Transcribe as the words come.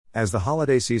As the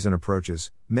holiday season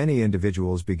approaches, many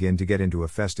individuals begin to get into a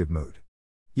festive mood.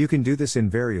 You can do this in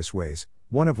various ways,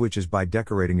 one of which is by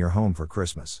decorating your home for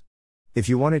Christmas. If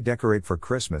you want to decorate for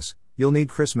Christmas, you'll need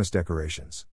Christmas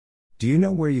decorations. Do you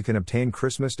know where you can obtain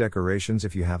Christmas decorations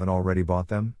if you haven't already bought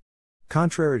them?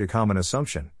 Contrary to common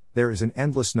assumption, there is an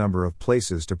endless number of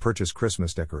places to purchase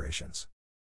Christmas decorations.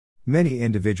 Many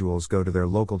individuals go to their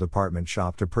local department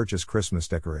shop to purchase Christmas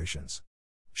decorations.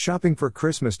 Shopping for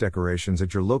Christmas decorations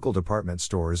at your local department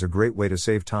store is a great way to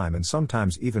save time and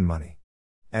sometimes even money.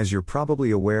 As you're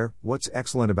probably aware, what's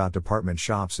excellent about department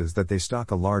shops is that they stock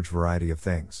a large variety of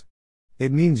things.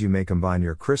 It means you may combine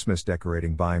your Christmas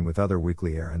decorating buying with other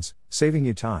weekly errands, saving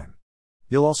you time.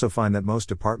 You'll also find that most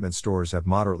department stores have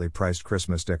moderately priced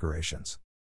Christmas decorations.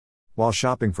 While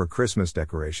shopping for Christmas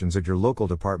decorations at your local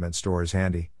department store is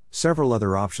handy, several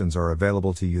other options are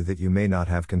available to you that you may not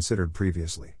have considered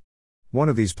previously. One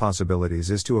of these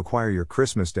possibilities is to acquire your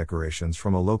Christmas decorations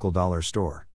from a local dollar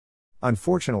store.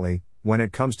 Unfortunately, when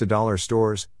it comes to dollar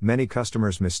stores, many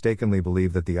customers mistakenly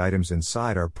believe that the items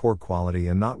inside are poor quality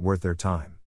and not worth their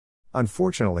time.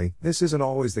 Unfortunately, this isn't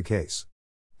always the case.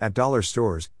 At dollar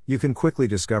stores, you can quickly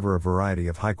discover a variety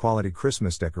of high-quality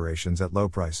Christmas decorations at low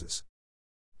prices.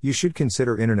 You should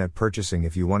consider internet purchasing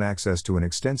if you want access to an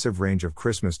extensive range of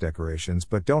Christmas decorations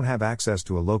but don't have access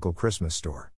to a local Christmas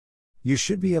store. You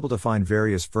should be able to find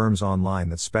various firms online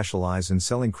that specialize in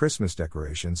selling Christmas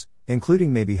decorations,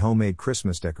 including maybe homemade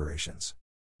Christmas decorations.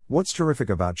 What's terrific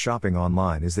about shopping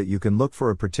online is that you can look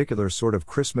for a particular sort of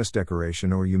Christmas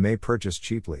decoration or you may purchase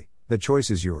cheaply. The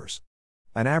choice is yours.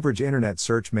 An average internet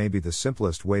search may be the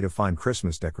simplest way to find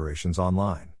Christmas decorations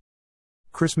online.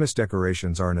 Christmas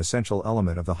decorations are an essential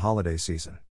element of the holiday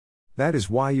season. That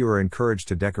is why you are encouraged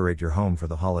to decorate your home for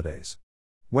the holidays.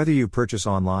 Whether you purchase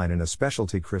online in a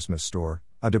specialty Christmas store,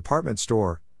 a department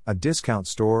store, a discount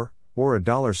store, or a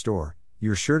dollar store,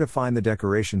 you're sure to find the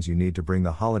decorations you need to bring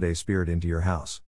the holiday spirit into your house.